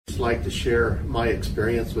like to share my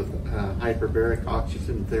experience with hyperbaric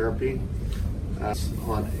oxygen therapy.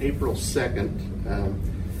 On April 2nd,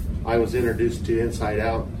 I was introduced to Inside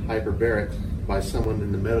Out Hyperbaric by someone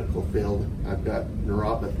in the medical field. I've got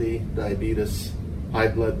neuropathy, diabetes, high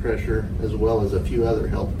blood pressure, as well as a few other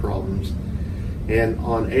health problems. And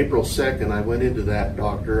on April 2nd, I went into that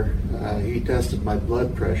doctor. He tested my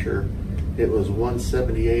blood pressure. It was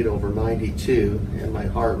 178 over 92, and my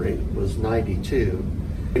heart rate was 92.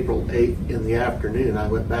 April 8th in the afternoon, I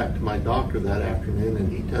went back to my doctor that afternoon, and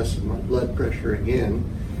he tested my blood pressure again.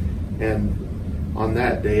 And on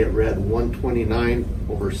that day, it read 129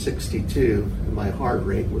 over 62, and my heart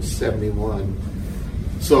rate was 71.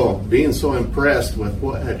 So, being so impressed with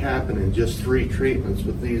what had happened in just 3 treatments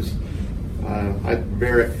with these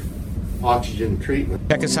hyperbaric oxygen treatment.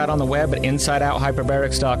 Check us out on the web at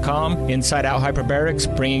InsideOutHyperbarics.com. Inside Out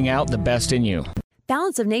Hyperbarics, bringing out the best in you.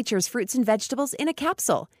 Balance of Nature's fruits and vegetables in a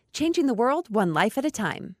capsule, changing the world one life at a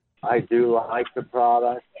time. I do like the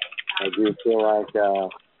product. I do feel like I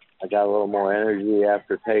got a little more energy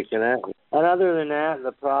after taking it. And other than that,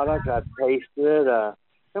 the product, I've tasted it.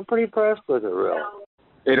 I'm pretty impressed with it, really.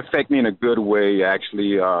 It affects me in a good way,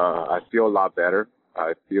 actually. I feel a lot better.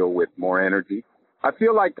 I feel with more energy. I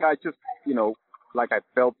feel like I just, like I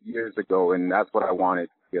felt years ago, and that's what I wanted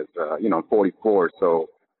because, I'm 44, so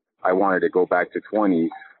I wanted to go back to 20.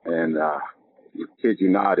 And kid you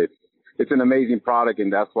not, it's an amazing product,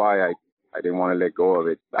 and that's why I didn't want to let go of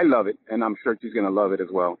it. I love it, and I'm sure she's going to love it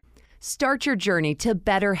as well. Start your journey to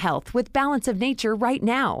better health with Balance of Nature right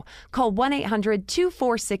now. Call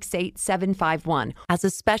 1-800-246-8751. As a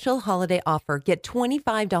special holiday offer, get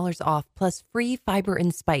 $25 off plus free fiber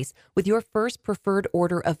and spice with your first preferred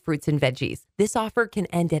order of fruits and veggies. This offer can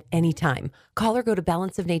end at any time. Call or go to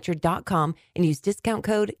balanceofnature.com and use discount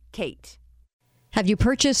code KATE. Have you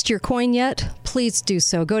purchased your coin yet? Please do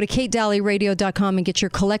so. Go to KateDalleyRadio.com and get your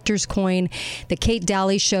collector's coin, the Kate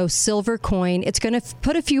Daly Show silver coin. It's going to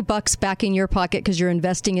put a few bucks back in your pocket because you're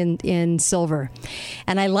investing in silver.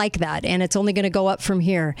 And I like that. And it's only going to go up from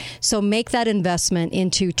here. So make that investment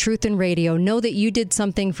into truth and radio. Know that you did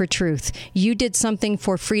something for truth. You did something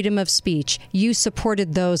for freedom of speech. You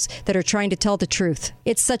supported those that are trying to tell the truth.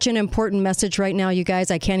 It's such an important message right now, you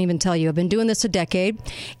guys. I can't even tell you. I've been doing this a decade,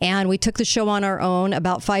 and we took the show on our own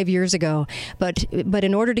about 5 years ago. But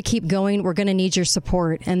in order to keep going, we're going to need your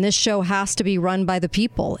support. And this show has to be run by the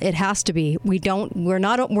people. It has to be. We're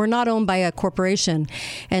not owned by a corporation.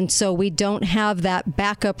 And so we don't have that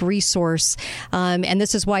backup resource. And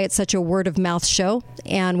this is why it's such a word of mouth show.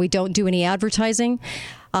 And we don't do any advertising.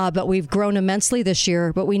 But we've grown immensely this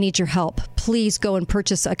year, but we need your help. Please go and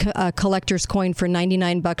purchase a collector's coin for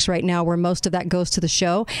 $99 right now, where most of that goes to the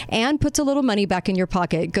show and puts a little money back in your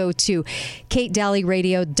pocket. Go to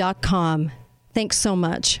KateDalleyRadio.com. Thanks so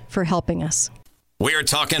much for helping us. We're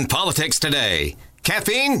talking politics today.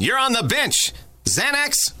 Caffeine, you're on the bench.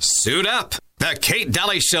 Xanax, suit up. The Kate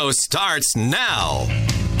Daly Show starts now.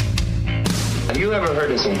 Have you ever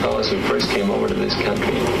heard of some fellas who first came over to this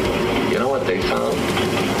country? You know what they found?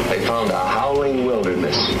 They found a howling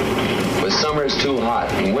wilderness with summers too hot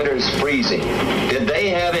and winters freezing. Did they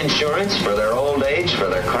have insurance for their old age, for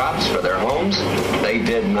their crops, for their homes? They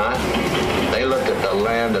did not. They looked at the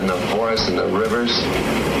land and the forests and the rivers.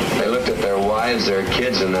 They looked at their wives, their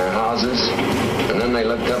kids, and their houses. And then they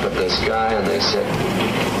looked up at the sky and they said,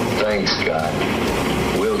 "Thanks, God.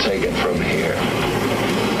 We'll take it from here."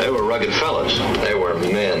 They were rugged fellas. They were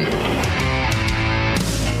men.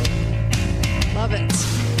 Love it.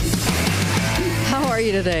 How are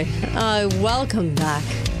you today? Welcome back.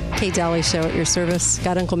 Kate Daly Show at your service.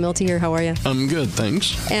 Got Uncle Milty here. How are you? I'm good,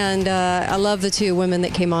 thanks. And I love the two women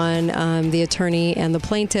that came on, the attorney and the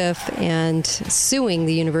plaintiff, and suing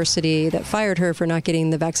the university that fired her for not getting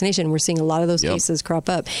the vaccination. We're seeing a lot of those cases crop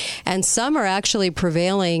up. And some are actually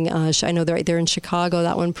prevailing. I know they're in Chicago.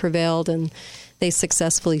 That one prevailed, and they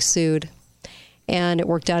successfully sued. And it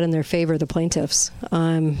worked out in their favor, the plaintiffs.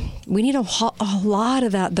 We need a lot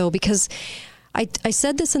of that, though, because I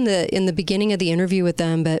said this in the beginning of the interview with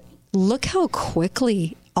them, but look how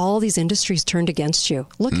quickly all these industries turned against you.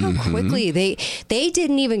 Look how quickly they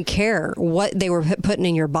didn't even care what they were putting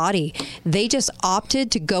in your body. They just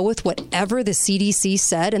opted to go with whatever the CDC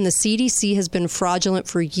said, and the CDC has been fraudulent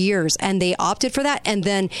for years, and they opted for that. And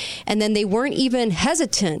then they weren't even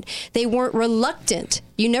hesitant. They weren't reluctant.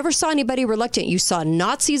 You never saw anybody reluctant. You saw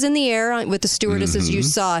Nazis in the air with the stewardesses. You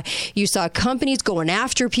saw companies going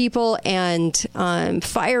after people and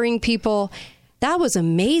firing people. That was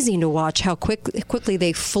amazing to watch how quickly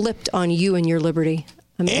they flipped on you and your liberty.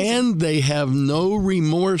 Amazing. And they have no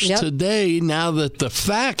remorse today now that the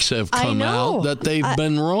facts have come out that they've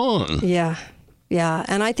been wrong. Yeah. Yeah.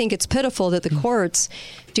 And I think it's pitiful that the courts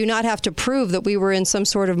do not have to prove that we were in some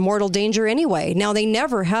sort of mortal danger anyway. Now, they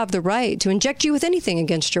never have the right to inject you with anything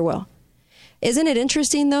against your will. Isn't it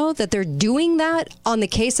interesting, though, that they're doing that on the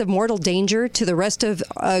case of mortal danger to the rest of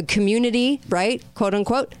community, right? Quote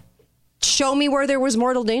unquote. Show me where there was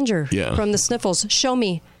mortal danger from the sniffles. Show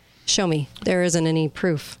me. There isn't any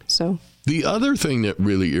proof. So the other thing that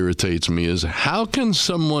really irritates me is how can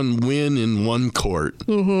someone win in one court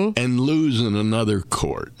and lose in another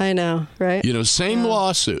court? I know, right? Same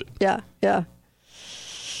lawsuit. Yeah.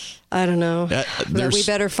 I don't know. We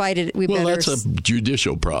better fight it. That's a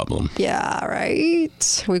judicial problem. Yeah,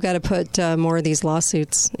 right. We've got to put more of these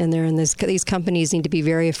lawsuits in there, and these companies need to be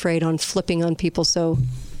very afraid on flipping on people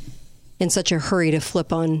in such a hurry to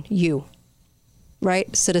flip on you,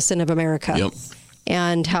 right? Citizen of America. Yep.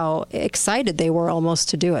 And how excited they were almost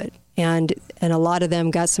to do it. And a lot of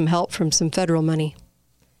them got some help from some federal money.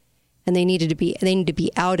 And they need to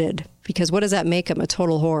be outed, because what does that make them? A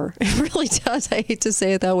total whore. It really does. I hate to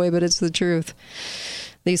say it that way, but it's the truth.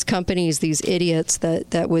 These companies, these idiots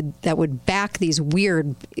that would back these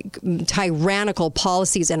weird tyrannical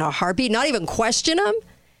policies in a heartbeat, not even question them.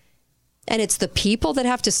 And it's the people that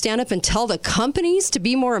have to stand up and tell the companies to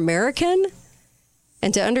be more American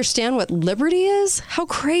and to understand what liberty is. How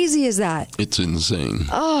crazy is that? It's insane.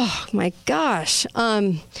 Oh, my gosh.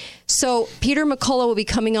 So Peter McCullough will be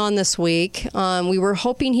coming on this week. We were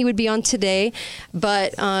hoping he would be on today,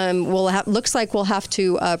 but looks like we'll have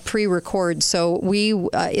to pre-record. So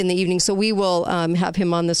in the evening. So we will have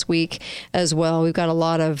him on this week as well. We've got a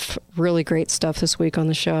lot of really great stuff this week on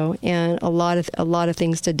the show, and a lot of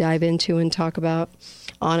things to dive into and talk about.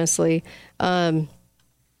 Honestly.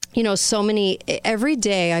 Every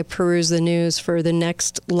day I peruse the news for the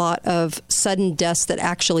next lot of sudden deaths that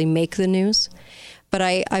actually make the news. But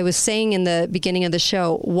I was saying in the beginning of the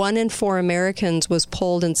show, 1 in 4 Americans was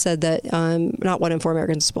polled and said that, not 1 in 4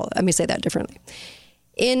 Americans was polled, let me say that differently.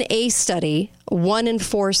 In a study, 1 in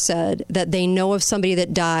 4 said that they know of somebody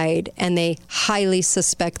that died and they highly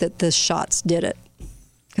suspect that the shots did it,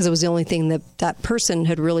 because it was the only thing that person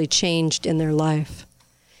had really changed in their life.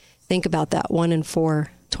 Think about that, 1 in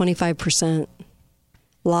 4. 25%.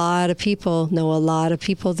 A lot of people know a lot of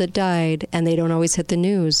people that died, and they don't always hit the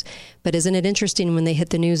news. But isn't it interesting when they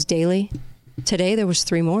hit the news daily? Today there was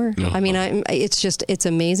 3 more. I mean, it's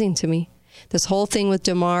amazing to me. This whole thing with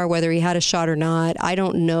Damar, whether he had a shot or not, I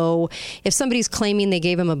don't know. If somebody's claiming they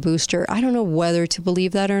gave him a booster, I don't know whether to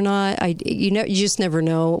believe that or not. You just never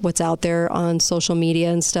know what's out there on social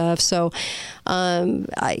media and stuff. So, and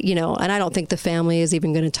I don't think the family is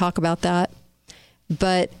even going to talk about that.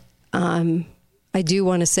 But I do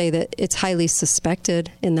want to say that it's highly suspected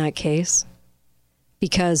in that case,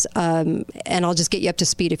 because, and I'll just get you up to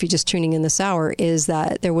speed if you're just tuning in this hour, is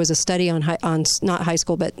that there was a study on not high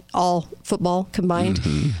school, but all football combined,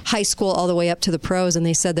 high school all the way up to the pros. And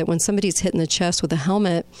they said that when somebody's hit in the chest with a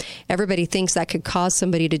helmet, everybody thinks that could cause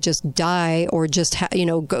somebody to just die or just,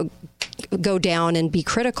 go down and be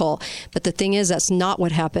critical. But the thing is, that's not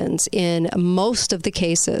what happens in most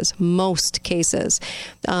cases.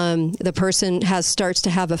 The person starts to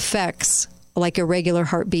have effects like irregular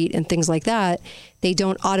heartbeat and things like that. They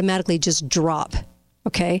don't automatically just drop.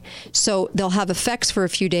 Okay. So they'll have effects for a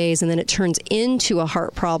few days and then it turns into a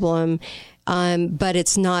heart problem. But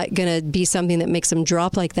it's not going to be something that makes them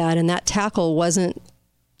drop like that. And that tackle wasn't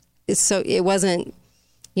so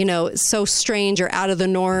strange or out of the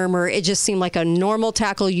norm, or it just seemed like a normal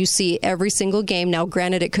tackle you see every single game. Now,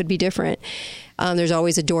 granted, it could be different. There's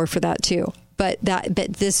always a door for that too. But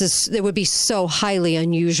it would be so highly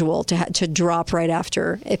unusual to drop right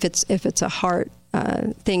after if it's a heart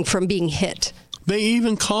thing from being hit. They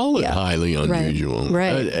even call it highly unusual.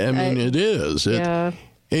 Right. I mean, it is. But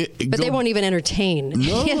they won't even entertain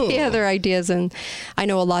the other ideas. And I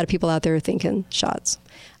know a lot of people out there are thinking shots.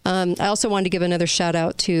 I also wanted to give another shout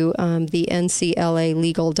out to the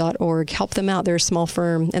nclalegal.org. Help them out. They're a small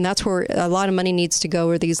firm, and that's where a lot of money needs to go,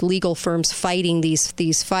 are these legal firms fighting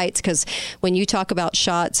these fights. Because when you talk about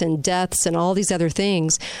shots and deaths and all these other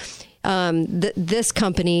things, this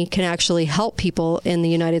company can actually help people in the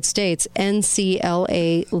United States.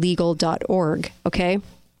 nclalegal.org. Okay.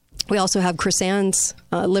 We also have Chris Ann's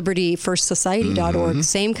libertyfirstsociety.org.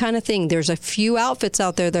 Same kind of thing. There's a few outfits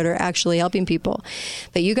out there that are actually helping people.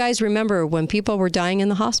 But you guys remember when people were dying in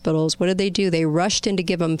the hospitals, what did they do? They rushed in to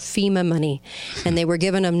give them FEMA money. And they were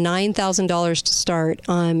giving them $9,000 to start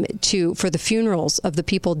for the funerals of the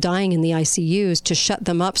people dying in the ICUs to shut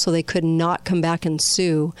them up so they could not come back and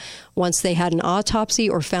sue once they had an autopsy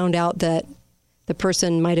or found out that the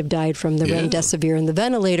person might have died from the remdesivir and the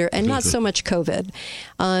ventilator, and not so much COVID.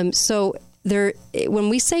 So when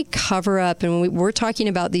we say cover up and we're talking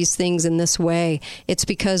about these things in this way, it's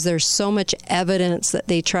because there's so much evidence that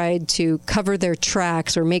they tried to cover their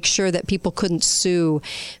tracks or make sure that people couldn't sue.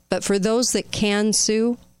 But for those that can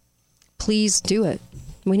sue, please do it.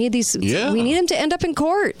 We need these. Yeah. We need them to end up in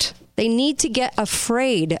court. They need to get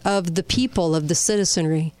afraid of the people, of the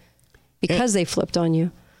citizenry, because they flipped on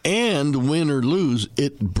you. And win or lose,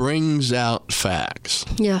 it brings out facts.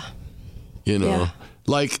 Yeah. You know,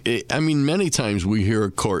 many times we hear a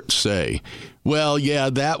court say, well, yeah,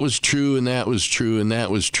 that was true and that was true and that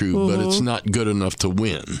was true, but it's not good enough to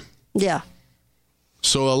win. Yeah.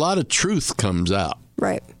 So a lot of truth comes out.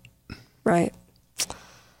 Right.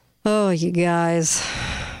 Oh, you guys.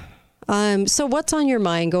 So what's on your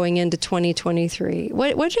mind going into 2023?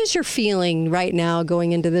 What is your feeling right now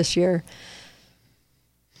going into this year?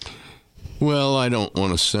 Well, I don't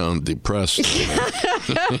want to sound depressed,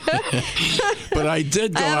 but I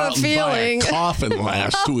did go out and buy a coffin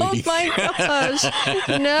last week. Oh my gosh!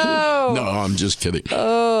 No, I'm just kidding.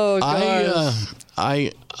 Oh gosh!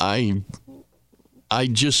 I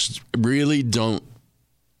just really don't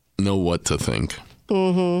know what to think.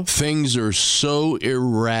 Mm-hmm. Things are so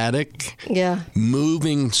erratic. Yeah,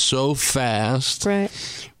 moving so fast. Right.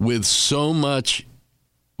 With so much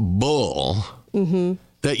bull. Mm-hmm.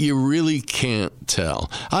 That you really can't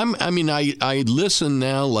tell. I listen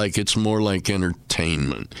now like it's more like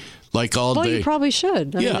entertainment, like all day. Well, you probably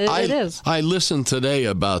should. It is. I listened today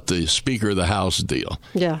about the Speaker of the House deal.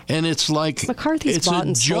 Yeah, and it's like McCarthy's bought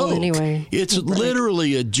and sold anyway. It's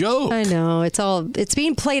literally a joke. I know. It's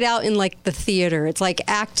being played out in like the theater. It's like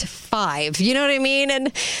Act 5. You know what I mean?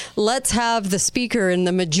 And let's have the Speaker and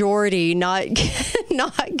the majority not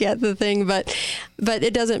get the thing, but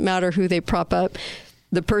it doesn't matter who they prop up.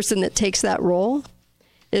 The person that takes that role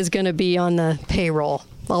is going to be on the payroll.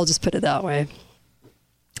 I'll just put it that way.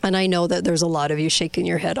 And I know that there's a lot of you shaking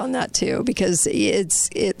your head on that too, because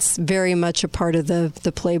it's very much a part of the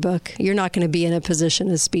playbook. You're not going to be in a position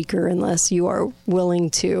as Speaker unless you are willing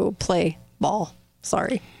to play ball.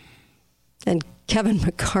 Sorry. And Kevin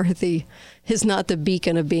McCarthy is not the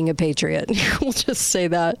beacon of being a patriot. We'll just say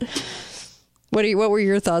that. What were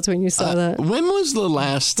your thoughts when you saw that? When was the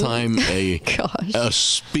last time a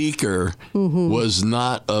speaker was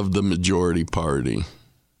not of the majority party?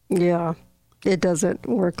 Yeah, it doesn't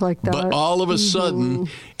work like that. But all of a sudden,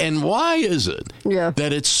 and why is it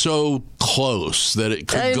that it's so close that it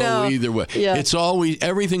could go either way? Yeah.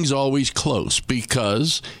 Everything's always close,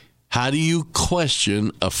 because how do you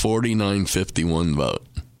question a 49-51 vote?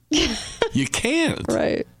 You can't.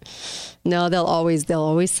 Right. No, they'll always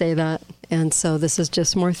say that. And so this is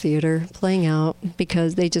just more theater playing out,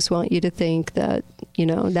 because they just want you to think that,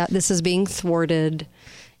 that this is being thwarted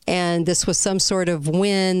and this was some sort of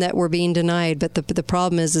win that we're being denied. But the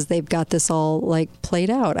problem is they've got this all like played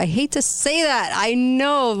out. I hate to say that. I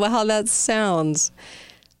know how that sounds,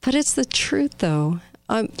 but it's the truth though.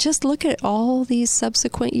 Just look at all these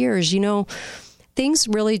subsequent years. Things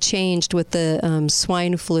really changed with the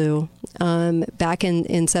swine flu. Back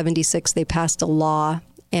in 76, they passed a law,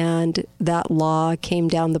 and that law came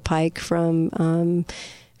down the pike from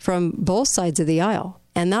both sides of the aisle.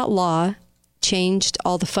 And that law changed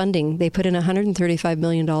all the funding. They put in $135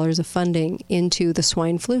 million of funding into the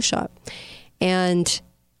swine flu shot. And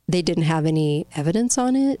they didn't have any evidence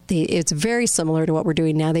on it. It's very similar to what we're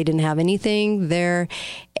doing now. They didn't have anything there.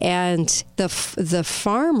 And the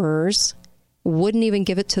farmers wouldn't even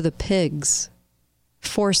give it to the pigs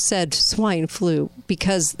for said swine flu,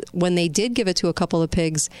 because when they did give it to a couple of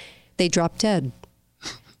pigs, they dropped dead.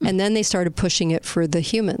 And then they started pushing it for the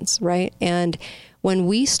humans, right? And when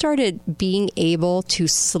we started being able to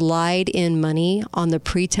slide in money on the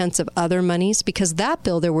pretense of other monies, because that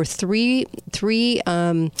bill, there were three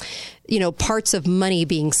parts of money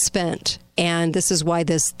being spent. And this is why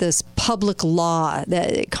this public law,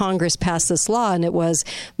 that Congress passed this law, and it was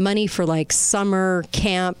money for like summer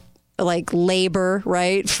camp, like labor,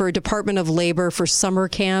 right? For Department of Labor, for summer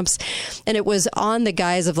camps. And it was on the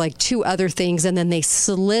guise of like two other things. And then they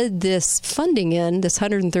slid this funding in, this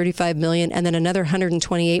 $135 million, and then another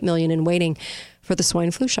 $128 million in waiting for the swine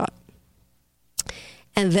flu shot.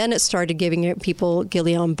 And then it started giving people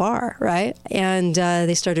Guillain-Barré, right? And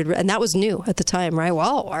they started, and that was new at the time, right?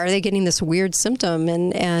 Well, why are they getting this weird symptom?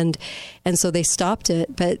 And so they stopped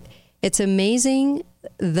it. But it's amazing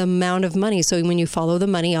the amount of money. So when you follow the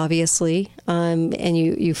money, obviously, and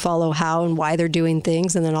you follow how and why they're doing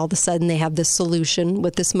things, and then all of a sudden they have this solution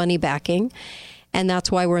with this money backing. And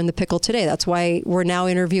that's why we're in the pickle today. That's why we're now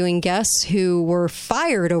interviewing guests who were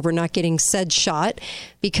fired over not getting said shot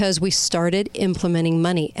because we started implementing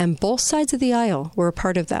money. And both sides of the aisle were a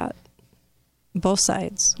part of that. Both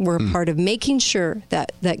sides were a part of making sure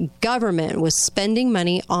that government was spending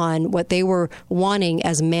money on what they were wanting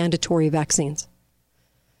as mandatory vaccines.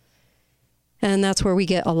 And that's where we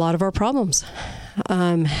get a lot of our problems.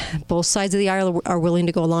 Both sides of the aisle are willing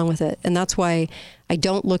to go along with it. And that's why I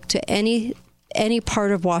don't look to any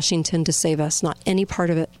part of Washington to save us, not any part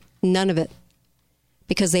of it, none of it,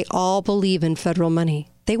 because they all believe in federal money.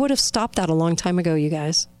 They would have stopped that a long time ago, you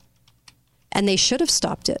guys. And they should have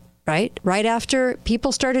stopped it, right? Right after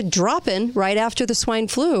people started dropping, right after the swine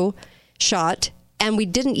flu shot, and we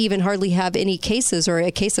didn't even hardly have any cases or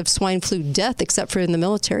a case of swine flu death except for in the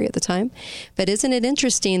military at the time. But isn't it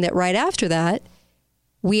interesting that right after that,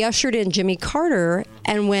 we ushered in Jimmy Carter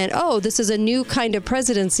and went, oh, this is a new kind of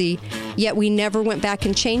presidency, yet we never went back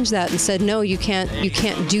and changed that and said, no, you can't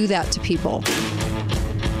do that to people.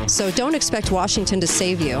 So don't expect Washington to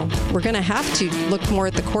save you. We're going to have to look more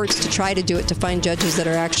at the courts to try to do it, to find judges that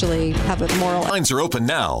are actually have a moral. Lines are open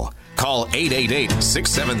now. Call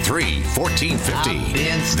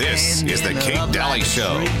 888-673-1450. This is the Kate Daly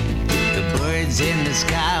Show. The birds in the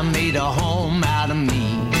sky made a home out of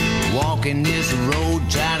me. Walking this road,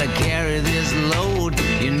 trying to carry this load.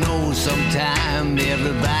 You know, sometime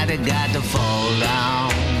everybody got to fall down.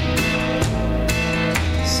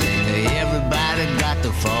 Sing, everybody got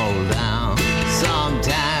to fall down.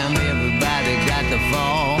 Sometime everybody got to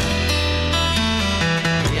fall.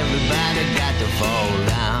 Everybody got to fall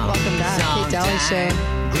down. Welcome back, Kate Daly Show.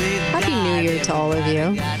 Happy New Year to all of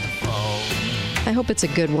you. I hope it's a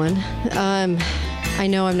good one. I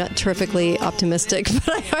know I'm not terrifically optimistic,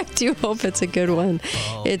 but I do hope it's a good one.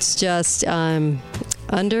 It's just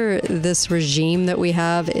under this regime that we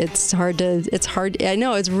have, it's hard. I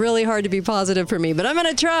know it's really hard to be positive for me, but I'm going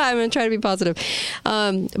to try to be positive.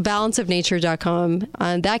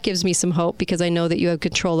 Balanceofnature.com. That gives me some hope because I know that you have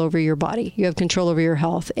control over your body. You have control over your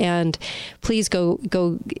health. And please go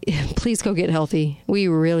get healthy. We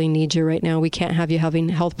really need you right now. We can't have you having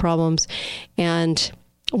health problems. And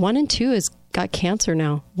 1 in 2 has got cancer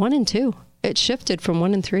now. 1 in 2. It shifted from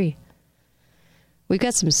 1 in 3. We've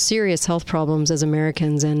got some serious health problems as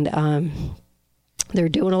Americans, and they're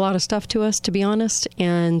doing a lot of stuff to us, to be honest.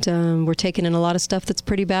 And we're taking in a lot of stuff that's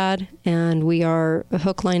pretty bad. And we are a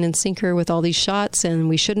hook, line, and sinker with all these shots, and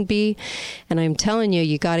we shouldn't be. And I'm telling you,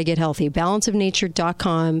 you got to get healthy.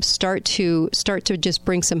 Balanceofnature.com. Start to just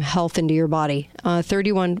bring some health into your body.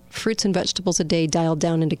 31 fruits and vegetables a day dialed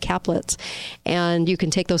down into caplets. And you can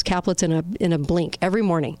take those caplets in a blink every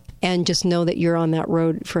morning. And just know that you're on that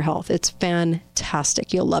road for health. It's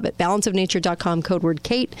fantastic. You'll love it. Balanceofnature.com, code word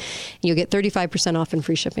Kate. And you'll get 35% off and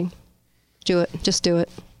free shipping. Do it. Just do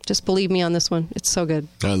it. Just believe me on this one. It's so good.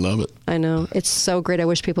 I love it. I know. It's so great. I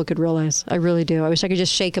wish people could realize. I really do. I wish I could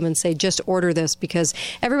just shake them and say, just order this, because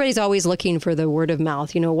everybody's always looking for the word of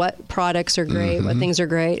mouth. You know, what products are great, what things are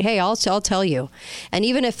great. Hey, I'll tell you. And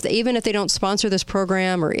even if they don't sponsor this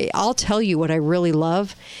program, or I'll tell you what I really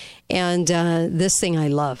love. And this thing I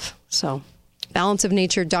love. So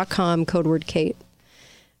balanceofnature.com, code word Kate.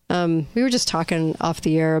 We were just talking off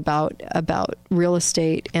the air about real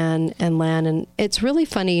estate and land. And it's really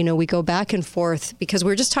funny, you know, we go back and forth because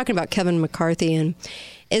we're just talking about Kevin McCarthy. And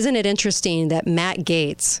isn't it interesting that Matt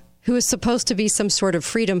Gaetz, who is supposed to be some sort of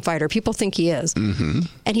freedom fighter, people think he is. Mm-hmm.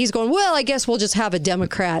 And he's going, well, I guess we'll just have a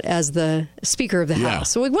Democrat as the Speaker of the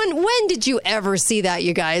House. So when did you ever see that,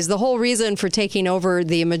 you guys? The whole reason for taking over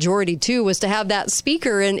the majority, too, was to have that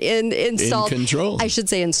Speaker installed. In control. I should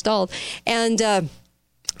say installed. And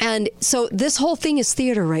so this whole thing is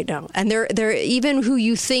theater right now. And they're even who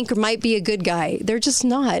you think might be a good guy, they're just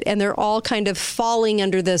not. And they're all kind of falling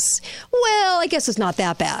under this, well, I guess it's not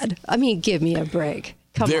that bad. I mean, give me a break.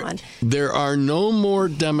 Come on. There are no more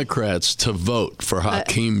Democrats to vote for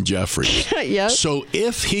Hakeem Jeffries. Yep. So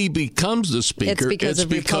if he becomes the Speaker, it's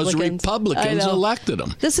because Republicans elected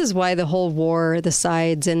him. This is why the whole war, the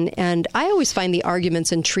sides, and I always find the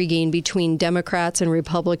arguments intriguing between Democrats and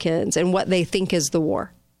Republicans and what they think is the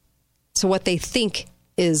war. So what they think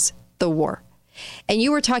is the war. And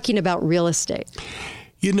you were talking about real estate.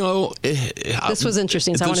 You know, this was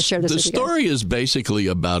interesting, so I want to share this with you guys. The story is basically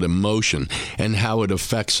about emotion and how it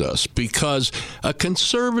affects us, because a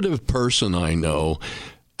conservative person I know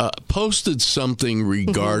posted something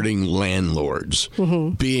regarding landlords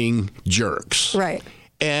being jerks. Right.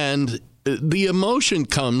 And the emotion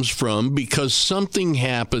comes from because something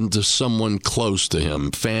happened to someone close to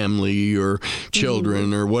him, family or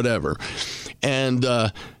children or whatever. And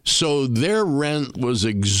so their rent was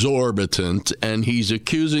exorbitant, and he's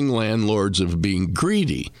accusing landlords of being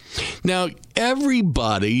greedy. Now,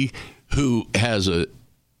 everybody who has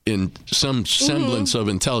in some semblance of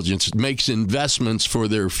intelligence makes investments for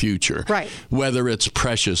their future. Right. Whether it's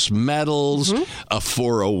precious metals, a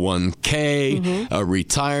 401k, a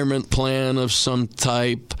retirement plan of some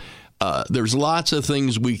type. There's lots of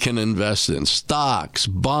things we can invest in. Stocks,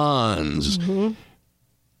 bonds.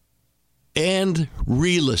 And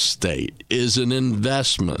real estate is an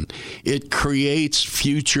investment. It creates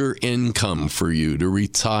future income for you to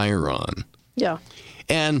retire on. Yeah.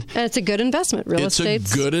 And it's a good investment. Real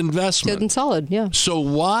estate's a good investment. Good and solid, yeah. So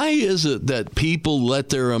why is it that people let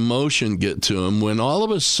their emotion get to them when all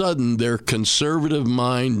of a sudden their conservative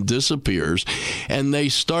mind disappears and they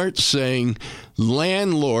start saying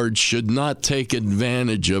landlords should not take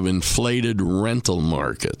advantage of inflated rental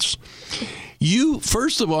markets?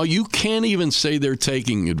 First of all, you can't even say they're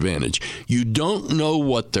taking advantage. You don't know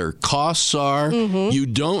what their costs are. You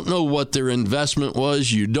don't know what their investment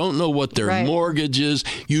was. You don't know what their mortgage is.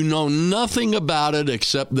 You know nothing about it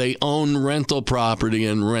except they own rental property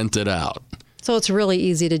and rent it out. So it's really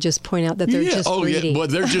easy to just point out that they're just greedy. Yeah,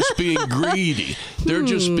 but they're just being greedy. They're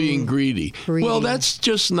just being greedy. Well, that's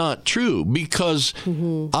just not true, because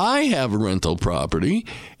I have rental property,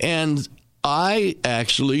 and I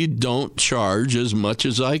actually don't charge as much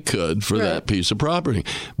as I could for that piece of property.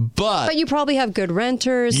 But you probably have good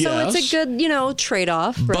renters, so it's a good,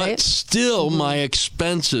 trade-off, right? But still, my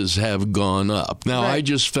expenses have gone up. Now, I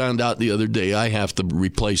just found out the other day I have to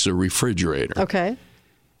replace a refrigerator. Okay.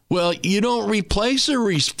 Well, you don't replace a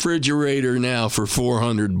refrigerator now for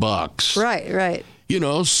 $400. Right.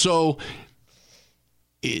 So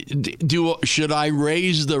should I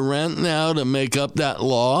raise the rent now to make up that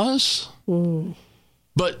loss?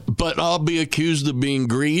 But I'll be accused of being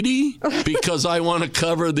greedy because I want to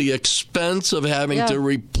cover the expense of having to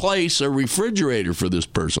replace a refrigerator for this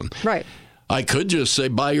person. Right. I could just say,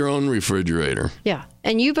 buy your own refrigerator. Yeah.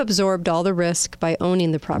 And you've absorbed all the risk by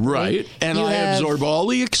owning the property. Right. And I absorb all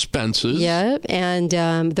the expenses. Yeah. And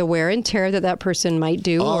the wear and tear that person might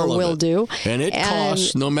do or will do. And it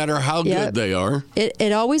costs, no matter how good they are.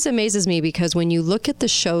 It always amazes me, because when you look at the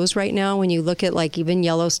shows right now, when you look at like even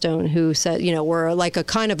Yellowstone, who said, we're like a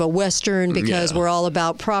kind of a Western because we're all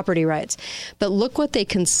about property rights. But look what they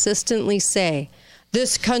consistently say.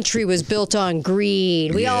 This country was built on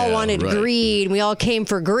greed. We all wanted greed. We all came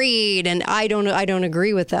for greed, and I don't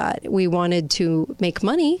agree with that. We wanted to make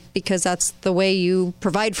money because that's the way you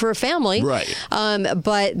provide for a family. Right.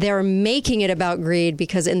 But they're making it about greed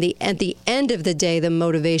because at the end of the day, the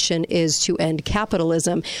motivation is to end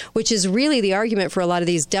capitalism, which is really the argument for a lot of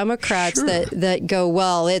these Democrats that go,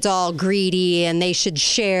 well, it's all greedy and they should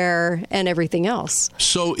share and everything else.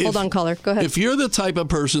 So hold on, caller. Go ahead. If you're the type of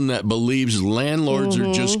person that believes landlords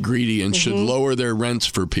are just greedy and should lower their rents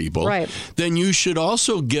for people, then you should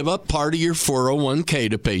also give up part of your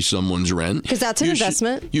 401k to pay someone's rent. Because that's an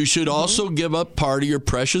investment. You should also give up part of your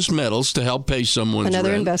precious metals to help pay someone's rent.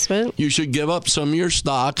 Another investment. You should give up some of your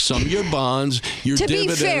stocks, some of your bonds, your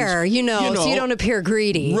dividends. To be fair, so you don't appear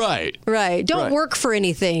greedy. Right. Don't work for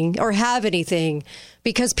anything or have anything,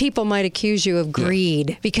 because people might accuse you of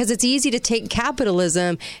greed. Because it's easy to take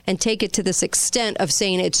capitalism and take it to this extent of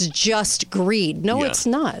saying it's just greed. No, it's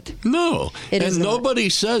not. No. And nobody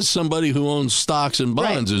says somebody who owns stocks and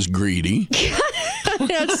bonds is greedy.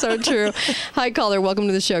 That's so true. Hi, caller. Welcome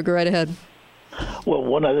to the show. Go right ahead. Well,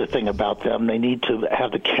 one other thing about them, they need to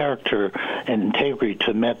have the character and integrity to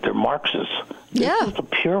admit they're Marxists. This is the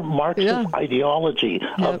pure Marxist ideology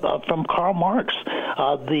from Karl Marx.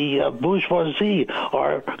 The bourgeoisie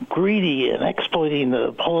are greedy and exploiting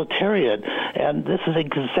the proletariat, and this is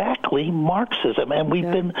exactly Marxism. And we've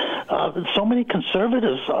been, so many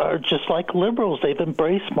conservatives are just like liberals. They've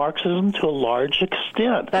embraced Marxism to a large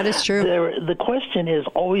extent. That is true. The question is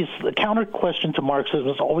always, the counter question to Marxism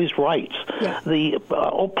is always rights. The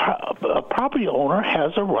property owner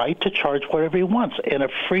has a right to charge whatever he wants. In a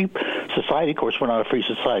free society, of course, we're not a free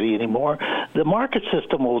society anymore, the market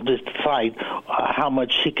system will decide how how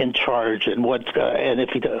much he can charge and what, and if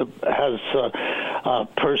he has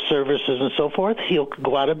per services and so forth, he'll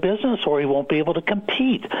go out of business or he won't be able to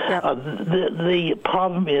compete. Yep. The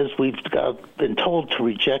problem is we've been told to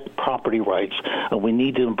reject property rights, and we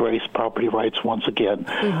need to embrace property rights once again.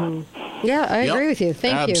 Mm-hmm. Yeah, I agree with you.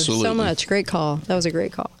 Thank you so much. Great call. That was a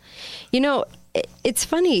great call. You know, it's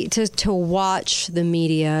funny to watch the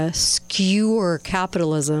media skewer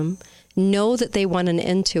capitalism, know that they want an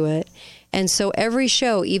end to it. And so every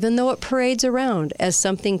show, even though it parades around as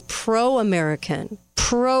something pro-American,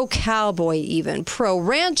 pro-cowboy even,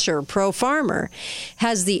 pro-rancher, pro-farmer,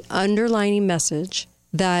 has the underlining message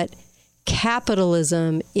that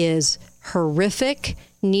capitalism is horrific,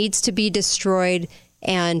 needs to be destroyed,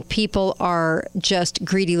 and people are just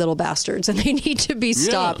greedy little bastards and they need to be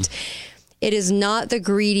stopped. Yeah. It is not the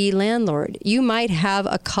greedy landlord. You might have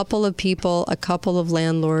a couple of people, a couple of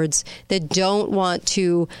landlords that don't want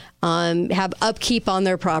to have upkeep on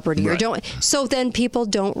their property, or don't. So then people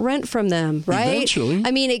don't rent from them, right? Eventually. I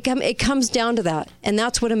mean, it comes down to that, and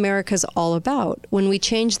that's what America's all about. When we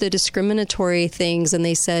changed the discriminatory things, and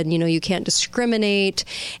they said, you can't discriminate,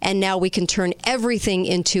 and now we can turn everything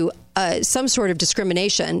into some sort of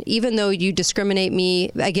discrimination, even though you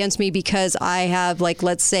discriminate against me because I have,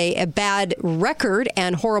 let's say, a bad record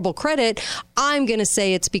and horrible credit, I'm going to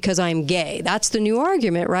say it's because I'm gay. That's the new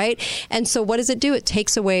argument, right? And so what does it do? It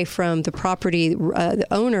takes away from the property the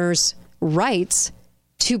owner's rights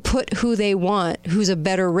to put who they want, who's a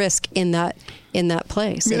better risk in that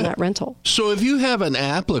place, in that rental. So if you have an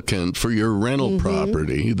applicant for your rental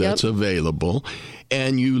property that's available,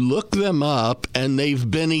 and you look them up, and they've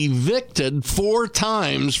been evicted 4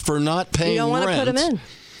 times for not paying rent. You don't want to put them in.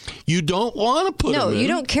 You don't want to put them in. No, you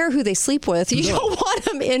don't care who they sleep with. You don't want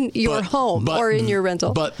them in your home or in your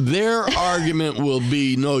rental. But their argument will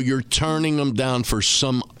be, no, you're turning them down for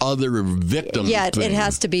some other victim thing. It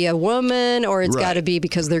has to be a woman, or it's got to be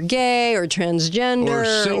because they're gay or transgender,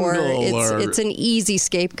 or single, it's an easy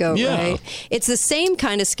scapegoat, right? It's the same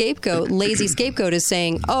kind of scapegoat. Lazy scapegoat is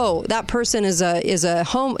saying, oh, that person is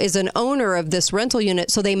an owner of this rental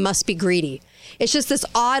unit, so they must be greedy. It's just this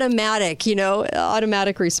automatic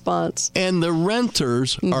response. And the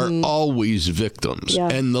renters are always victims. Yeah.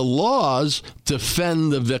 And the laws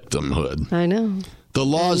defend the victimhood. I know. The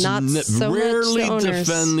laws rarely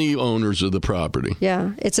defend the owners of the property.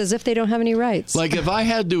 Yeah. It's as if they don't have any rights. Like if I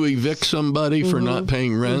had to evict somebody for not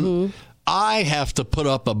paying rent, I have to put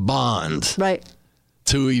up a bond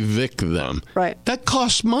to evict them. Right. That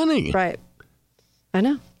costs money. Right. I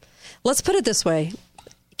know. Let's put it this way.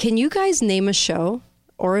 Can you guys name a show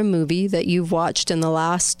or a movie that you've watched in the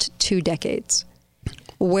last 2 decades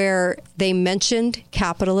where they mentioned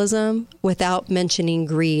capitalism without mentioning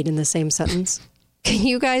greed in the same sentence? Can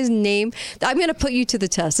you guys name? I'm going to put you to the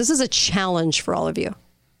test. This is a challenge for all of you.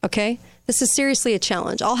 Okay? This is seriously a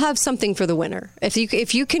challenge. I'll have something for the winner. If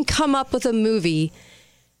you can come up with a movie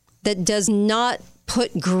that does not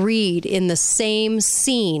put greed in the same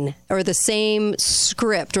scene or the same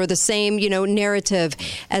script or the same, narrative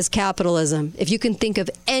as capitalism. If you can think of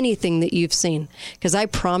anything that you've seen, because I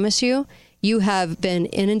promise you, you have been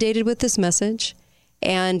inundated with this message.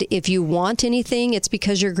 And if you want anything, it's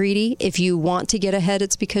because you're greedy. If you want to get ahead,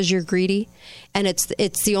 it's because you're greedy. And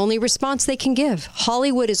it's the only response they can give.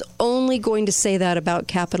 Hollywood is only going to say that about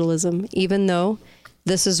capitalism, even though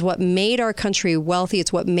this is what made our country wealthy.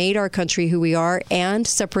 It's what made our country who we are and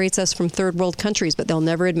separates us from third world countries, but they'll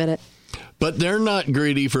never admit it. But they're not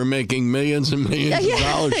greedy for making millions and millions of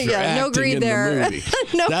dollars for acting no greed in there. the movie.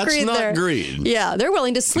 That's greed not there. Greed. Yeah, they're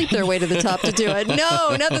willing to sleep their way to the top to do it.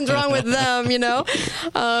 No, nothing's wrong with them,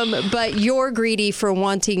 But you're greedy for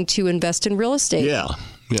wanting to invest in real estate. Yeah.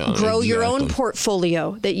 Grow your own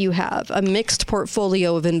portfolio that you have, a mixed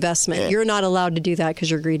portfolio of investment. You're not allowed to do that because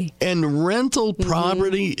you're greedy. And rental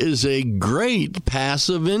property is a great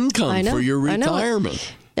passive income for your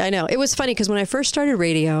retirement. I know. It was funny because when I first started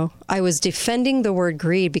radio, I was defending the word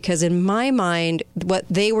greed because in my mind, what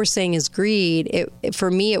they were saying is greed. For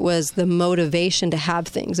me, it was the motivation to have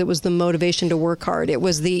things. It was the motivation to work hard. It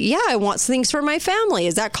was I want things for my family.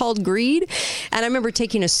 Is that called greed? And I remember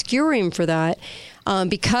taking a skewering for that.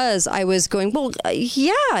 Because I was going, but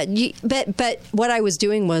what I was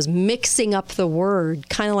doing was mixing up the word,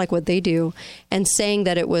 kind of like what they do, and saying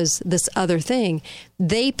that it was this other thing.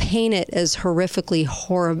 They paint it as horrifically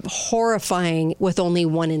horrifying with only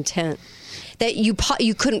one intent, that you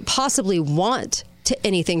couldn't possibly want to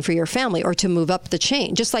anything for your family or to move up the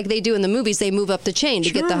chain. Just like they do in the movies, they move up the chain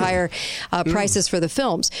to get the higher prices for the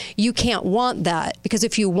films. You can't want that because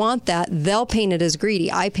if you want that, they'll paint it as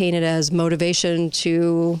greedy. I paint it as motivation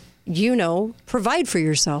to, provide for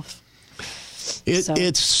yourself.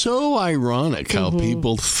 It's so ironic how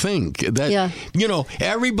people think that,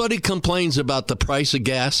 everybody complains about the price of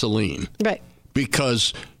gasoline. Right.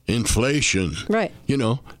 Because inflation. Right.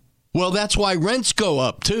 Well, that's why rents go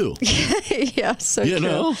up, too. Yeah, so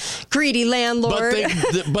true. Greedy landlord.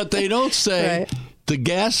 But they don't say the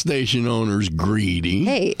gas station owner's greedy.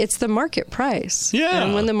 Hey, it's the market price. Yeah.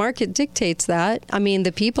 And when the market dictates that, I mean,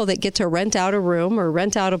 the people that get to rent out a room or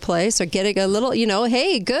rent out a place or getting a little,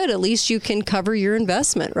 hey, good, at least you can cover your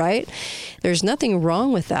investment, right? There's nothing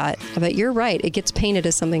wrong with that. But you're right. It gets painted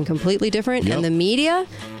as something completely different. Yep. And the media,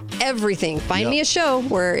 everything. Find me a show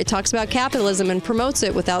where it talks about capitalism and promotes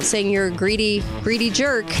it without saying you're a greedy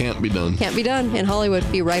jerk. Can't be done. Can't be done. In Hollywood.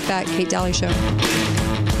 Be right back. Kate Daly Show.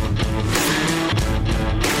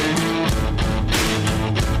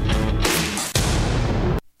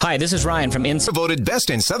 Hi, this is Ryan from Voted best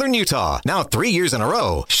in Southern Utah. Now 3 years in a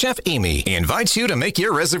row. Chef Amy invites you to make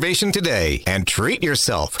your reservation today and treat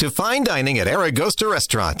yourself to fine dining at Aragosta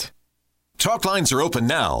Restaurant. Talk lines are open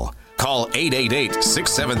now. Call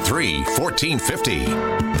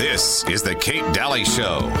 888-673-1450. This is the Kate Daly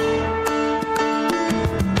Show.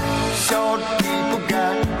 Short people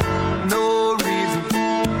got no reason.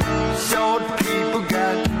 Short people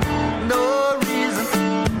got no reason.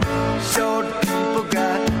 Short people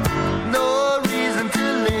got no reason to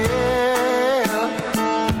live.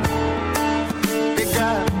 They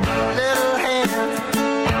got little hands,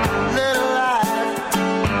 little eyes.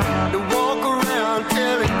 They walk around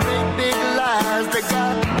telling great big lies. They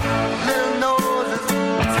got little noses,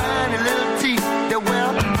 tiny little teeth. They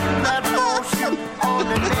wear that horseshoe on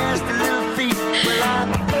their nasty little feet. Well, I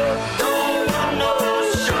don't want no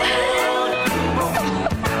short people.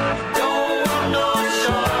 Don't want no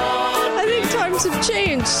short. I think times have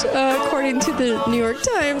changed, according to the New York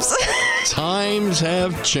Times. Times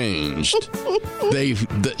have changed.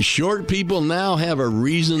 The short people now have a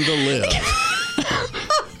reason to live.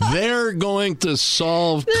 They're going to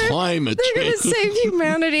solve climate change. They're going to save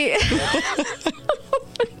humanity. Oh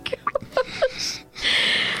my gosh.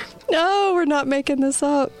 No, we're not making this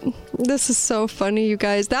up. This is so funny, you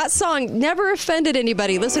guys. That song never offended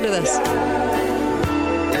anybody. Listen to this.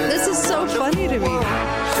 This is so funny to me.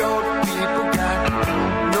 Short people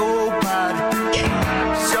got nobody.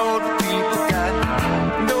 Short people got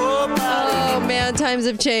nobody. Oh, man, times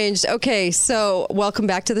have changed. Okay, so welcome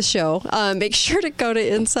back to the show. Make sure to go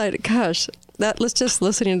to Inside. Gosh, let's just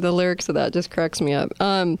listening to the lyrics of that just cracks me up.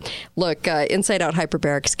 Look, Inside Out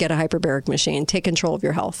Hyperbarics, get a hyperbaric machine. Take control of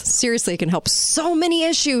your health. Seriously, it can help so many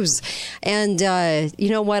issues. And you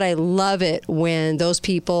know what? I love it when those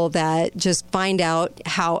people that just find out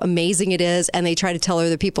how amazing it is and they try to tell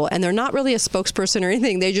other people. And they're not really a spokesperson or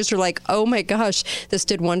anything. They just are like, oh my gosh, this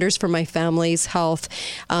did wonders for my family's health.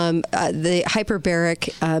 The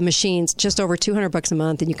hyperbaric machines, just over $200 a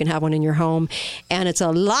month, and you can have one in your home. And it's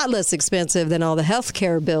a lot less expensive than all the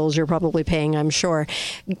healthcare bills you're probably paying, I'm sure.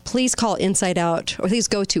 Please call Inside Out, or please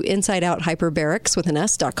go to InsideOutHyperbarics with an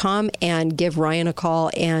S.com and give Ryan a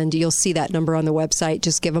call, and you'll see that number on the website.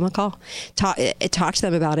 Just give them a call. Talk to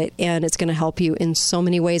them about it, and it's going to help you in so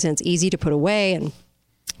many ways, and it's easy to put away and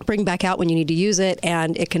bring back out when you need to use it,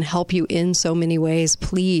 and it can help you in so many ways.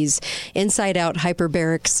 Please,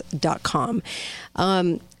 InsideOutHyperbarics.com.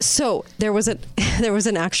 So there was an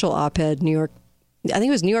actual op-ed, New York. I think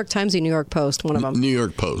it was New York Times or New York Post, one of them. New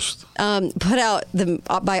York Post. Put out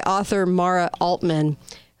by author Mara Altman,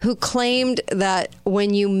 who claimed that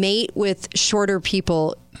when you mate with shorter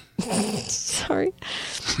people, sorry,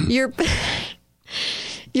 you're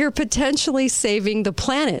potentially saving the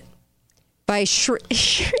planet by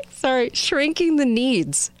shrinking the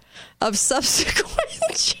needs of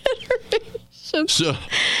subsequent generations. So,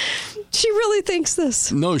 she really thinks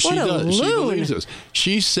this. No, she does. She believes this.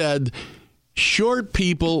 She said short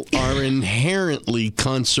people are inherently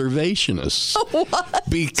conservationists. What?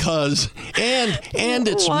 Because and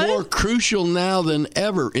it's more crucial now than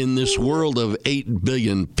ever in this world of 8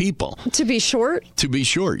 billion people. To be short? To be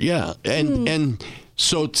short, yeah. And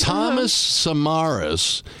so Thomas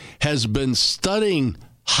Samaras has been studying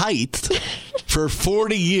height for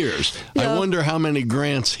 40 years. Yeah. I wonder how many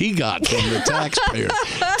grants he got from the taxpayer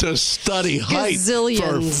to study height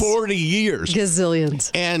for 40 years.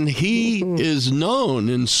 Gazillions. And he is known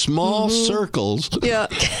in small circles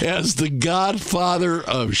as the godfather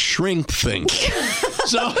of shrinkthink.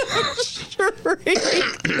 So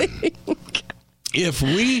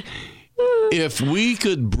if we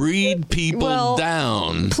could breed people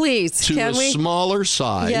down please, to can a we? smaller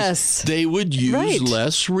size, Yes. they would use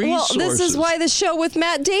less resources. Well, this is why the show with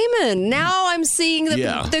Matt Damon. Now I'm seeing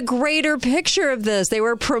the greater picture of this. They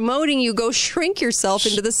were promoting you go shrink yourself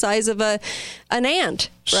into the size of an ant,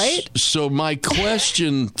 right? So my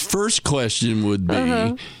first question would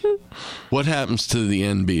be, what happens to the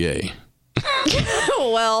NBA?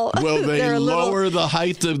 Well, will they lower the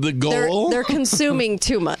height of the goal? They're consuming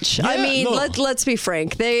too much. Yeah, I mean, no. let's be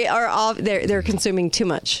frank. They are they're consuming too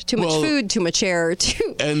much food, too much air,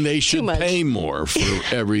 and they should pay more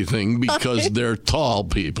for everything because they're tall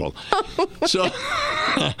people. So,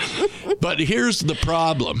 but here's the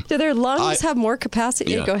problem. Do their lungs have more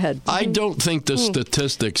capacity? Yeah. Go ahead. I don't think the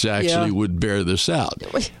statistics actually would bear this out.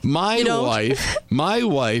 My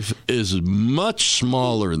wife is much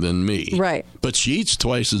smaller than me. Right. But she eats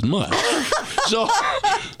twice as much. So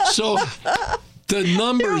the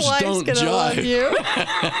numbers don't jive.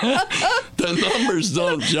 The numbers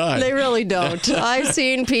don't jive. They really don't. I've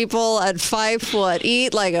seen people at 5 foot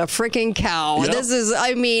eat like a freaking cow. Yep. This is,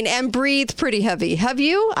 and breathe pretty heavy. Have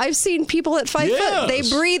you? I've seen people at 5 foot. They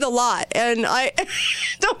breathe a lot. And I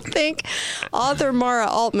don't think author Mara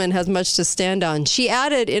Altman has much to stand on. She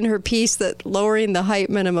added in her piece that lowering the height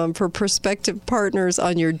minimum for prospective partners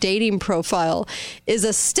on your dating profile is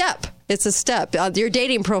a step. It's a step. Your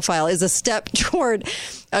dating profile is a step toward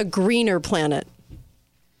a greener planet.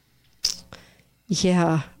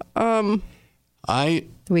 Yeah.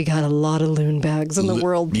 We got a lot of loon bags in the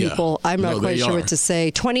world, people. I'm not quite sure what to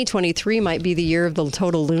say. 2023 might be the year of the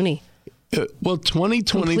total loony. Well,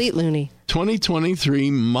 Complete loony.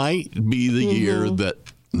 2023 might be the year that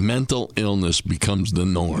mental illness becomes the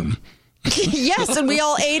norm. Yes, and we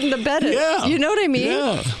all aid and abetted. Yeah. You know what I mean?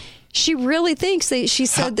 Yeah. She really thinks she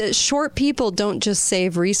said that short people don't just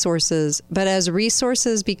save resources, but as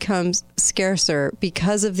resources become scarcer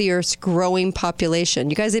because of the Earth's growing population.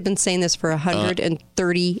 You guys have been saying this for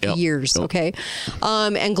 130 years, okay?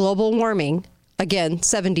 And global warming, again,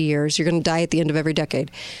 70 years. You're going to die at the end of every decade.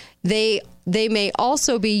 They may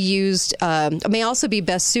also be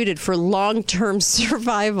best suited for long-term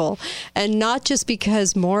survival, and not just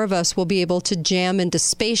because more of us will be able to jam into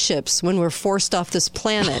spaceships when we're forced off this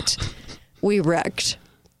planet. We wrecked.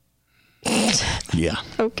 Yeah.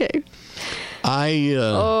 Okay. My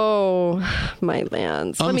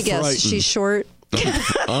lands. Let me guess. Frightened. She's short.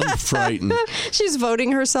 I'm frightened. She's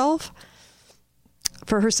voting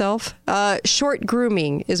for herself. Short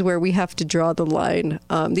grooming is where we have to draw the line.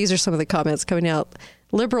 These are some of the comments coming out.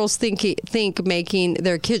 Liberals think making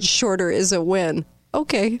their kids shorter is a win.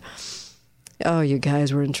 Okay. Oh, you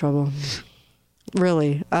guys were in trouble.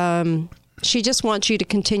 Really. She just wants you to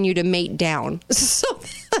continue to mate down. So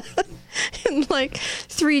in like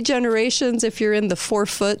 3 generations, if you're in the 4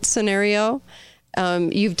 foot scenario,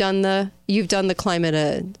 you've done the climate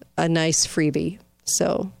a nice freebie.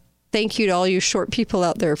 So thank you to all you short people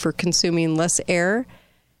out there for consuming less air,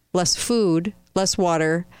 less food, less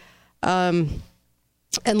water, and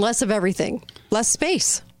less of everything, less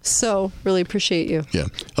space. So really appreciate you. Yeah.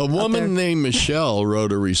 A woman named Michelle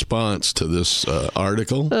wrote a response to this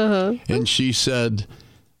article, and she said,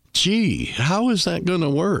 gee, how is that going to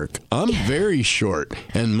work? I'm very short,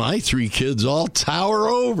 and my 3 kids all tower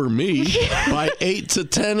over me by 8 to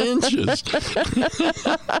 10 inches.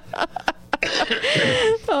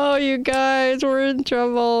 Oh, you guys, we're in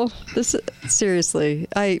trouble. Seriously,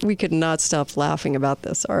 we could not stop laughing about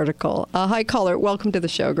this article. Hi, caller. Welcome to the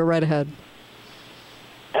show. Go right ahead.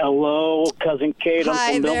 Hello, Cousin Kate.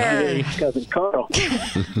 Hi Uncle there. Milton, Cousin Carl.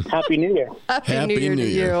 Happy New Year. Happy New Year to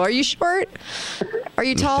you. Are you short? Are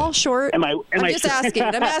you tall? Short? I'm just asking.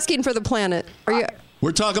 I'm asking for the planet. Are you?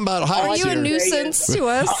 We're talking about height. Are you a nuisance to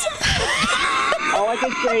us? All I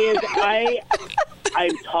can say is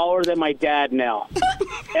I'm taller than my dad now,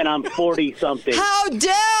 and I'm 40-something. How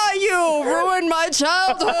dare you ruin my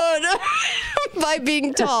childhood by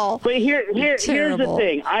being tall? But here's the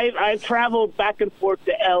thing. I've traveled back and forth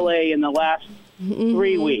to L.A. in the last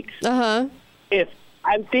 3 weeks. If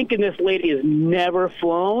I'm thinking this lady has never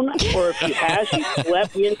flown, or if she has, she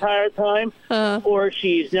slept the entire time, or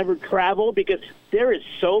she's never traveled, because there is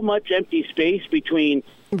so much empty space between,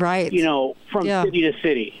 from city to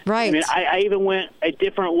city. Right. I mean, I even went a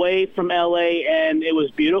different way from L.A., and it was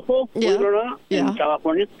beautiful, believe it or not, in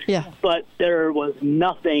California. Yeah. But there was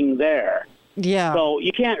nothing there. Yeah. So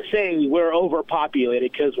you can't say we're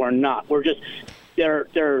overpopulated, because we're not. We're just...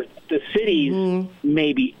 the cities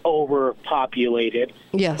may be overpopulated,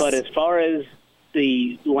 yes. but as far as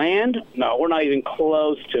the land, no, we're not even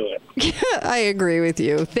close to it. I agree with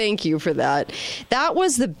you. Thank you for that. That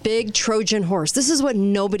was the big Trojan horse. This is what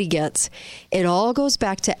nobody gets. It all goes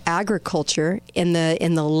back to agriculture in the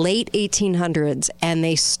late 1800s, and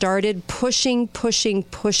they started pushing for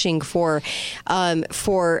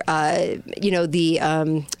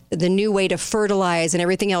the new way to fertilize and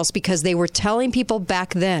everything else, because they were telling people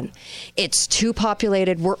back then, it's too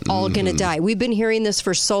populated, we're all going to die. We've been hearing this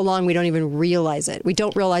for so long, we don't even realize it. We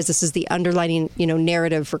don't realize this is the underlying,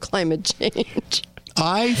 narrative for climate change.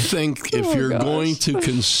 I think if you're going to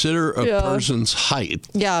consider a person's height,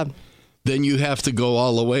 then you have to go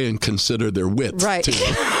all the way and consider their width, too.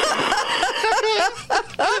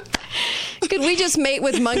 Could we just mate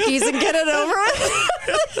with monkeys and get it over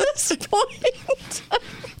at this point?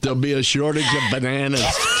 There'll be a shortage of bananas.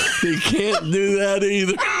 They can't do that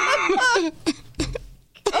either.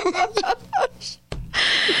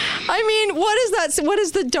 I mean, what is that? What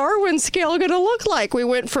is the Darwin scale going to look like? We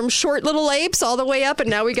went from short little apes all the way up, and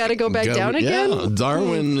now we got to go back down again? Yeah,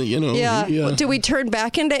 Darwin, Do we turn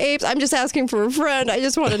back into apes? I'm just asking for a friend. I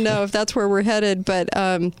just want to know if that's where we're headed. But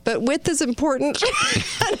width is important,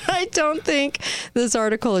 and I don't think this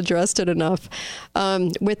article addressed it enough.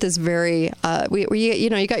 Width is very,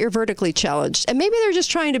 you got your vertically challenged, and maybe they're just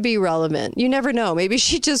trying to be relevant. You never know. Maybe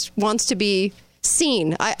she just wants to be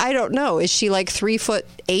seen. I don't know. Is she like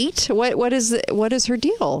 3'8"? What is her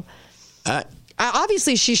deal?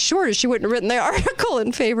 Obviously, she's shorter. She wouldn't have written the article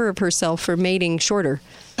in favor of herself for mating shorter.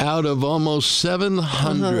 Out of almost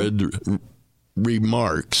 700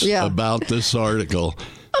 remarks about this article,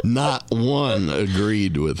 not one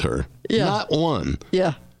agreed with her. Yeah. Not one.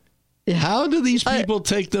 Yeah. How do these people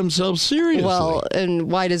take themselves seriously? Well,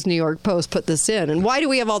 and why does New York Post put this in? And why do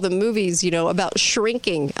we have all the movies, about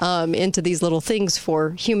shrinking into these little things for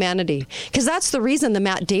humanity? Because that's the reason the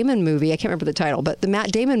Matt Damon movie, I can't remember the title, but the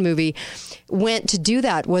Matt Damon movie went to do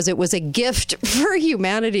that. It was a gift for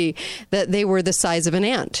humanity that they were the size of an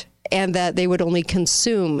ant and that they would only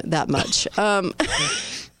consume that much. I'm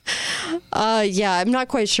not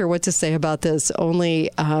quite sure what to say about this, only...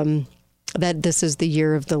 that this is the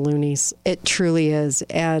year of the loonies. It truly is.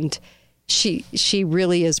 And she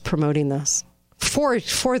really is promoting this for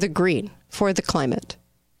the green, for the climate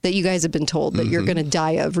that you guys have been told that you're going to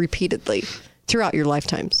die of repeatedly throughout your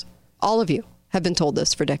lifetimes. All of you have been told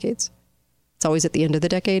this for decades. It's always at the end of the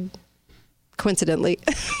decade, coincidentally.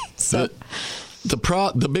 So.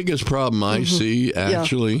 The biggest problem I see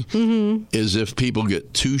actually is if people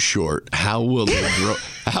get too short, how will they grow?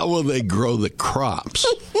 How will they grow the crops?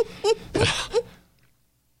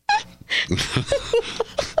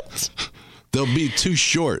 They'll be too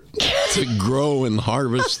short to grow and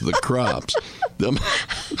harvest the crops.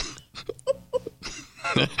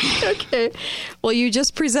 Okay. Well, you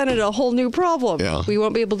just presented a whole new problem. Yeah. We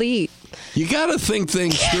won't be able to eat. You got to think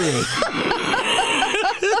things through.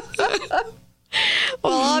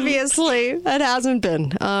 Well, obviously, it hasn't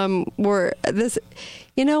been.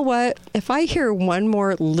 You know what? If I hear one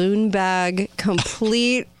more loon bag,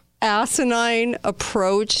 complete asinine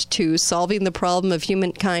approach to solving the problem of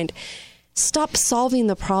humankind, stop solving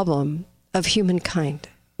the problem of humankind.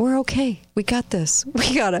 We're okay. We got this.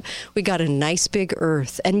 We got a nice big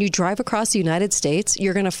earth. And you drive across the United States,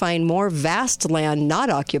 you're going to find more vast land not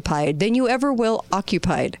occupied than you ever will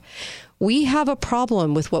occupied. We have a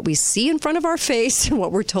problem with what we see in front of our face and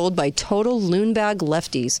what we're told by total loonbag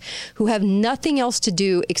lefties who have nothing else to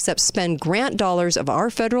do except spend grant dollars of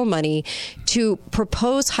our federal money to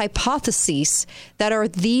propose hypotheses that are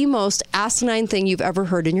the most asinine thing you've ever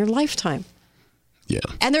heard in your lifetime. Yeah.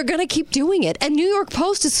 And they're going to keep doing it. And New York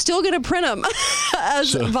Post is still going to print them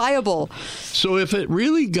as viable. So if it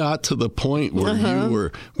really got to the point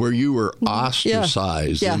where you were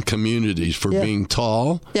ostracized in communities for being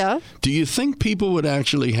tall, do you think people would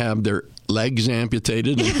actually have their legs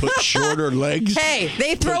amputated and put shorter legs? Hey,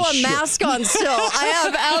 they throw a mask on still. I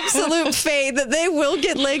have absolute faith that they will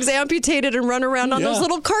get legs amputated and run around on those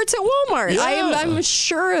little carts at Walmart. Yeah. I'm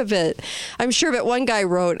sure of it. One guy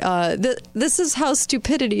wrote, this is how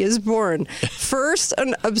stupidity is born. First,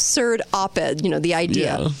 an absurd op-ed, the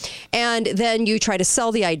idea. Yeah. And then you try to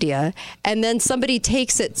sell the idea, and then somebody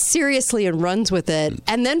takes it seriously and runs with it,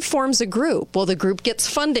 and then forms a group. Well, the group gets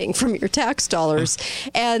funding from your tax dollars,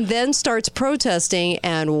 and then starts protesting,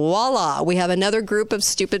 and voila, we have another group of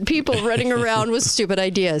stupid people running around with stupid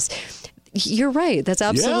ideas. You're right. That's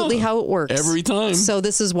absolutely how it works. Every time. So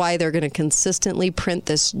this is why they're going to consistently print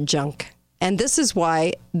this junk. And this is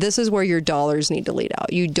where your dollars need to lead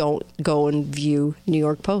out. You don't go and view New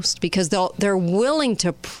York Post because they're willing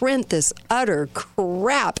to print this utter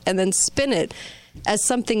crap and then spin it as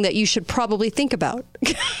something that you should probably think about.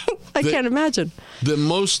 I can't imagine. The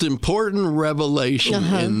most important revelation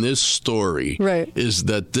in this story is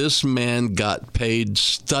that this man got paid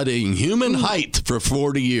studying human height for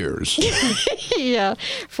 40 years. Yeah,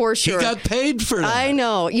 for sure. He got paid for that. I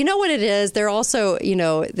know. You know what it is? They're also,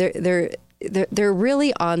 they're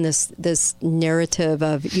really on this narrative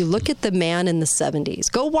of, you look at the man in the 70s.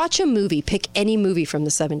 Go watch a movie. Pick any movie from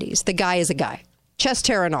the 70s. The guy is a guy. Chest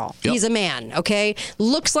hair and all. Yep. He's a man, okay?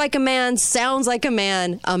 Looks like a man, sounds like a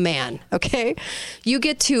man, okay? You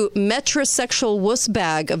get to metrosexual wuss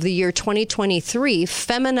bag of the year 2023,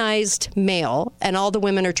 feminized male, and all the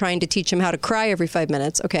women are trying to teach him how to cry every 5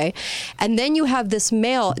 minutes, okay? And then you have this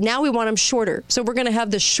male, now we want him shorter. So we're going to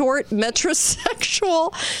have the short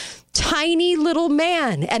metrosexual tiny little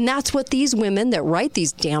man. And that's what these women that write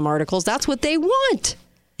these damn articles, that's what they want.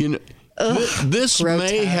 You know, this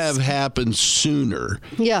may have happened sooner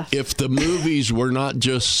if the movies were not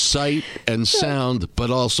just sight and sound,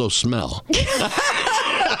 but also smell.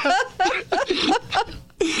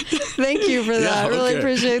 Thank you for that. I really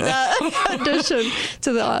appreciate that addition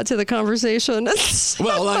to the conversation.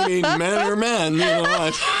 Well, I mean, men are men, you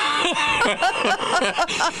know.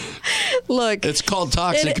 Look, it's called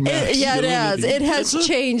toxic masculinity. Yeah, it has. It has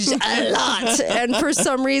changed a lot, and for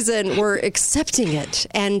some reason, we're accepting it.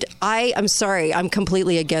 And I'm sorry, I'm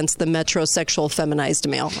completely against the metrosexual feminized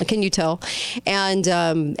male. Can you tell? And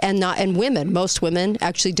women, most women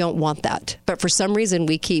actually don't want that. But for some reason,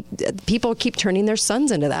 people keep turning their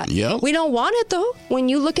sons into that. Yep. We don't want it though. When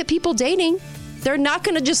you look at people dating, they're not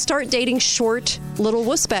going to just start dating short little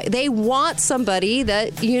wussbag. They want somebody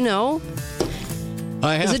that,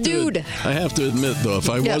 is a dude. I have to admit, though, if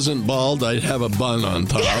I wasn't bald, I'd have a bun on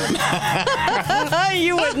top.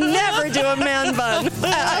 You would never do a man bun.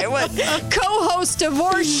 I would co-host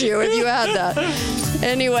Divorce You if you had that.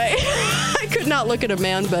 Anyway, I could not look at a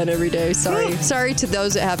man bun every day. Sorry. Sorry to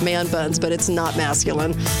those that have man buns, but it's not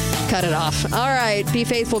masculine. Cut it off. All right. Be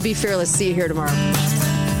faithful, be fearless. See you here tomorrow.